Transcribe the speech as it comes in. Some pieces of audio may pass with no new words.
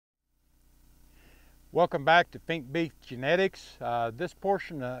Welcome back to Fink Beef Genetics. This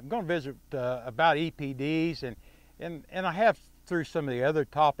portion I'm going to visit about E.P.D.s and I have through some of the other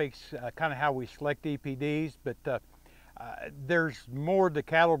topics kind of how we select E.P.D.s, but there's more to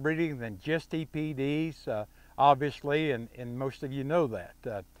cattle breeding than just E.P.D.s, obviously, and most of you know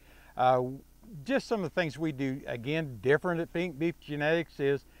that. Just some of the things we do, again, different at Fink Beef Genetics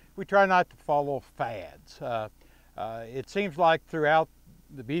is we try not to follow fads. It seems like throughout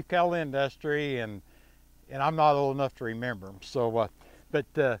the beef cattle industry, and I'm not old enough to remember them. So,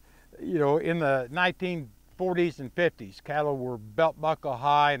 you know, in the 1940s and 50s, cattle were belt buckle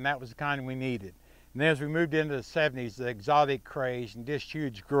high, and that was the kind we needed. And then as we moved into the 70s, the exotic craze and just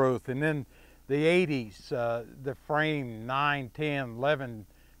huge growth. And then the 80s, the frame 9, 10, 11,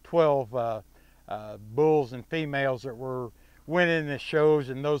 12 bulls and females that were winning the shows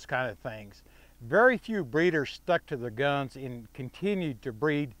and those kind of things. Very few breeders stuck to their guns and continued to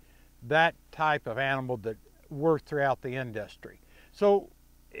breed that type of animal that worked throughout the industry. So,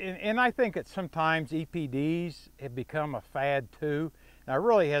 and I think that sometimes E.P.D.s have become a fad too. And I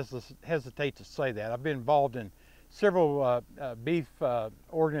really hesitate to say that. I've been involved in several beef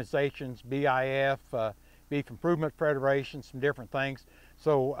organizations, BIF, Beef Improvement Federation, some different things.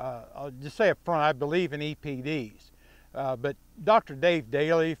 So I'll just say up front, I believe in E.P.D.s. But Dr. Dave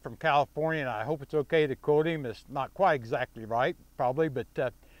Daly from California, and I hope it's okay to quote him, it's not quite exactly right, probably, but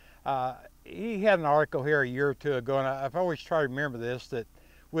he had an article here a year or two ago, and I've always tried to remember this, that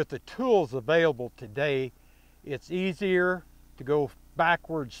with the tools available today, it's easier to go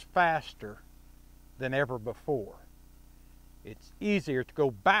backwards faster than ever before. It's easier to go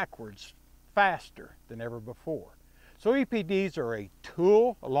backwards faster than ever before. So E.P.D.s are a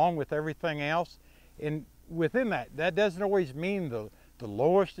tool along with everything else, and within that doesn't always mean the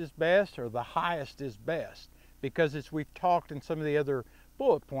lowest is best or the highest is best, because as we've talked in some of the other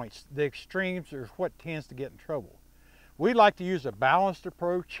bullet points, the extremes are what tends to get in trouble. We like to use a balanced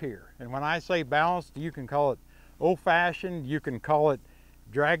approach here, and when I say balanced, you can call it old-fashioned, you can call it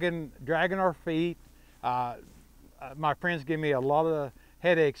dragging our feet. My friends give me a lot of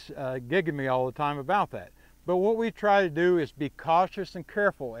headaches gigging me all the time about that. But what we try to do is be cautious and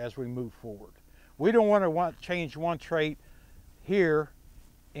careful as we move forward. We don't want to change one trait here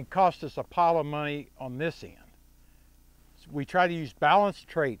and cost us a pile of money on this end. So we try to use balanced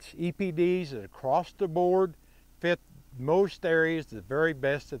traits, E.P.D.s that across the board fit most areas the very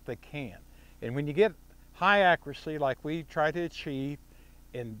best that they can. And when you get high accuracy like we try to achieve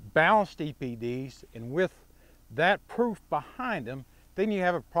in balanced E.P.D.s, and with that proof behind them, then you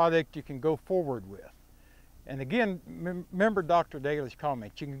have a product you can go forward with. And again, remember Dr. Daly's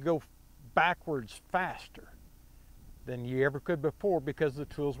comment, you can go backwards faster than you ever could before because of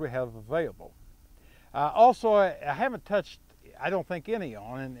the tools we have available. Also, I haven't touched, I don't think, any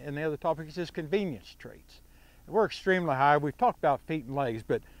on, and the other topic is just convenience traits. We're extremely high. We've talked about feet and legs,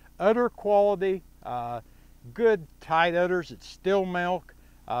 but udder quality, good tight udders that still milk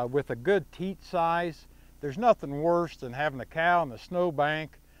with a good teat size. There's nothing worse than having a cow in the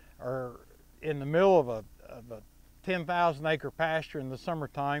snowbank or in the middle of a 10,000 acre pasture in the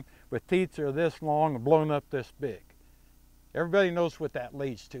summertime with teats that are this long and blown up this big. Everybody knows what that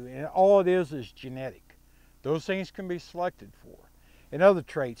leads to, and all it is genetic. Those things can be selected for. And other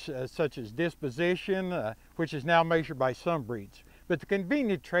traits such as disposition, which is now measured by some breeds. But the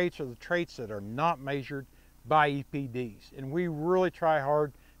convenient traits are the traits that are not measured by E.P.D.s, and we really try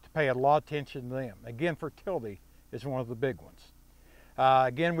hard to pay a lot of attention to them. Again, fertility is one of the big ones.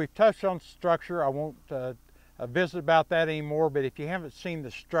 Again, we've touched on structure. I won't visit about that anymore, but if you haven't seen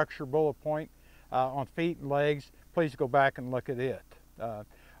the structure bullet point on feet and legs, please go back and look at it.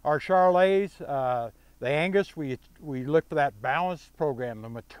 Our Charolais, the Angus, we look for that balanced program, the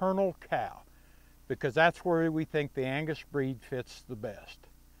maternal cow, because that's where we think the Angus breed fits the best.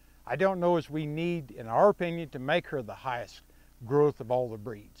 I don't know as we need, in our opinion, to make her the highest growth of all the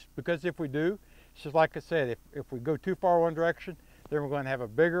breeds, because if we do, it's just like I said, if we go too far one direction, then we're going to have a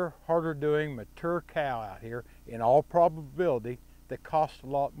bigger, harder doing, mature cow out here, in all probability, that costs a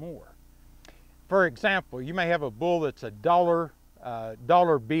lot more. For example, you may have a bull that's a dollar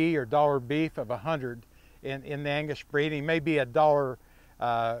B or dollar beef of 100 in the Angus breed. He may be a dollar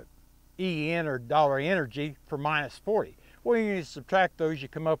EN or dollar energy for minus 40. Well, you subtract those, you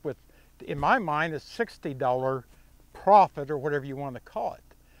come up with, in my mind, a $60 profit or whatever you want to call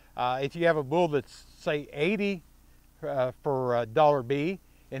it. If you have a bull that's, say, 80 for dollar B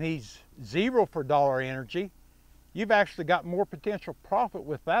and he's 0 for dollar energy, you've actually got more potential profit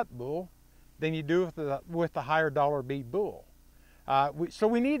with that bull than you do with the higher dollar B bull. So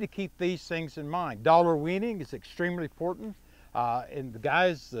we need to keep these things in mind. Dollar weaning is extremely important. And the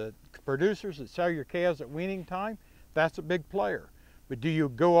guys, the producers that sell your calves at weaning time, that's a big player. But do you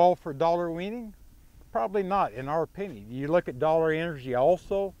go all for dollar weaning? Probably not, in our opinion. You look at dollar energy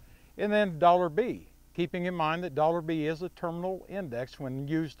also, and then dollar B, keeping in mind that dollar B is a terminal index when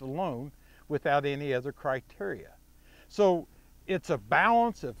used alone without any other criteria. So it's a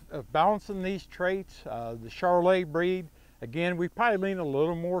balance of balancing these traits. The Charolais breed, again, we probably lean a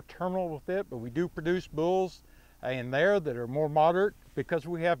little more terminal with it, but we do produce bulls in there that are more moderate because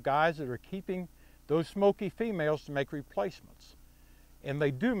we have guys that are keeping those smoky females to make replacements. And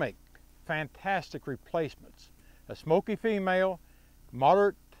they do make fantastic replacements. A smoky female,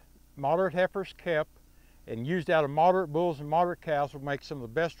 moderate heifers kept, and used out of moderate bulls and moderate cows will make some of the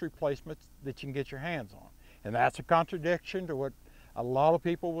best replacements that you can get your hands on. And that's a contradiction to what a lot of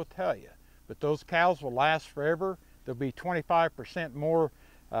people will tell you. But those cows will last forever. They'll be 25% more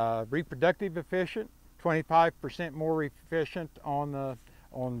reproductive efficient, 25% more efficient on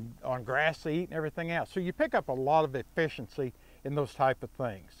grass to eat and everything else. So you pick up a lot of efficiency in those type of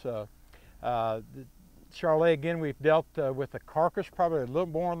things. The Charolais, again, we've dealt with the carcass probably a little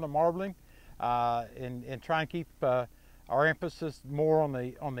more on the marbling, and try and keep our emphasis more on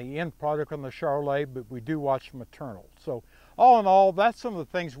the end product on the Charolais, but we do watch maternal. So all in all, that's some of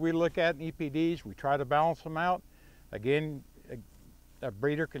the things we look at in E.P.D.s. We try to balance them out. Again, a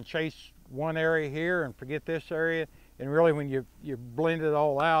breeder can chase one area here and forget this area, and really when you blend it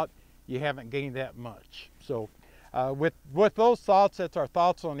all out, you haven't gained that much. So with those thoughts, that's our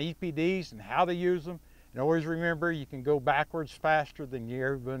thoughts on E.P.D.s and how to use them. And always remember, you can go backwards faster than you've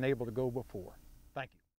ever been able to go before.